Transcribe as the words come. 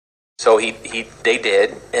So they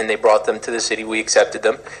did, and they brought them to the city. We accepted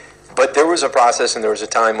them. But there was a process, and there was a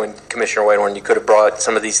time when, Commissioner Whitehorn, you could have brought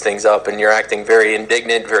some of these things up, and you're acting very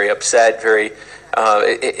indignant, very upset, very.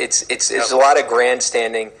 It's a lot of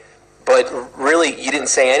grandstanding, but really, you didn't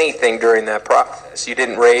say anything during that process. You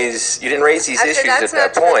didn't raise these issues at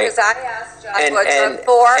that point.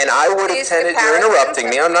 And I would have tended. You're interrupting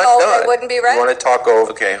me. I'm not done. Wouldn't be right. You want to talk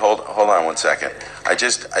over? Okay, hold on 1 second. I'm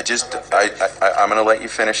going to let you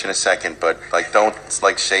finish in a second, but don't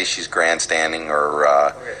say she's grandstanding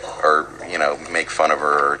or make fun of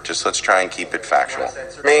her. Just let's try and keep it factual.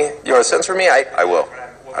 Me? You want to censor me? I will.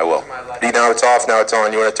 Now it's off. Now it's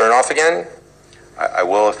on. You want to turn it off again? I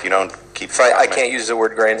will if you don't keep. I can't use the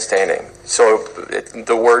word grandstanding. So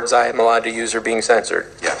the words I am allowed to use are being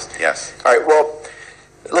censored. Yes. All right. Well,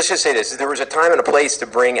 let's just say this. There was a time and a place to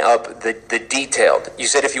bring up the detailed. You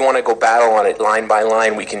said if you want to go battle on it line by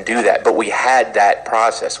line, we can do that. But we had that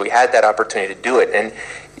process. We had that opportunity to do it. And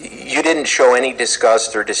you didn't show any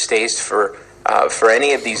disgust or distaste for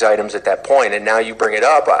any of these items at that point. And now you bring it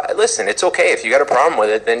up. Listen, it's okay. If you got a problem with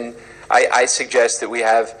it, then I suggest that we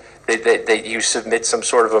have that you submit some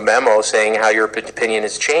sort of a memo saying how your opinion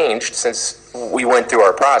has changed since we went through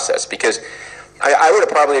our process. Because I would have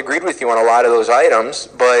probably agreed with you on a lot of those items,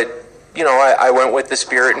 but I went with the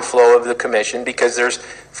spirit and flow of the commission because there's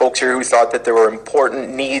folks here who thought that there were important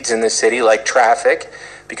needs in the city, like traffic,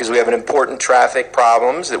 because we have an important traffic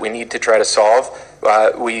problems that we need to try to solve.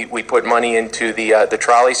 We put money into the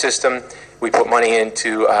trolley system. We put money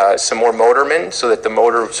into some more motormen so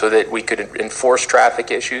that we could enforce traffic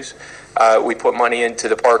issues. We put money into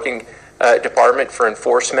the parking department for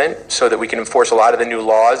enforcement so that we can enforce a lot of the new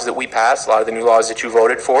laws that we passed, a lot of the new laws that you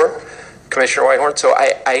voted for, Commissioner Whitehorn. So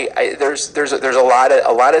there's a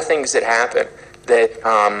lot of things that happen that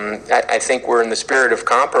I think were in the spirit of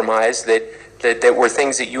compromise that were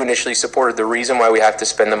things that you initially supported. The reason why we have to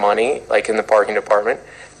spend the money, like in the parking department,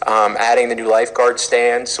 adding the new lifeguard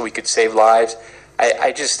stands so we could save lives.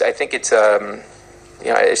 I think it's I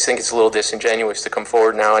just think it's a little disingenuous to come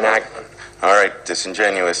forward now and act. All right,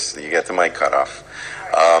 disingenuous. You get the mic cut off.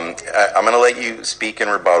 I'm going to let you speak in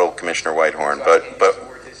rebuttal, Commissioner Whitehorn. But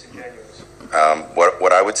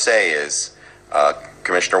what I would say is,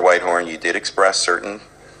 Commissioner Whitehorn, you did express certain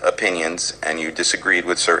opinions and you disagreed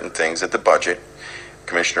with certain things at the budget.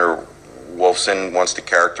 Commissioner Wolfson wants to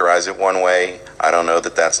characterize it one way. I don't know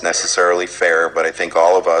that that's necessarily fair, but I think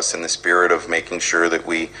all of us, in the spirit of making sure that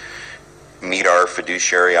we meet our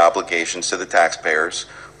fiduciary obligations to the taxpayers,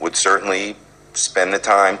 would certainly spend the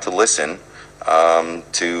time to listen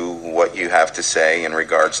to what you have to say in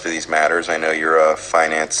regards to these matters. I know you're a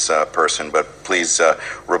finance person, but please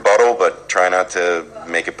rebuttal, but try not to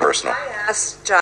make it personal. I asked John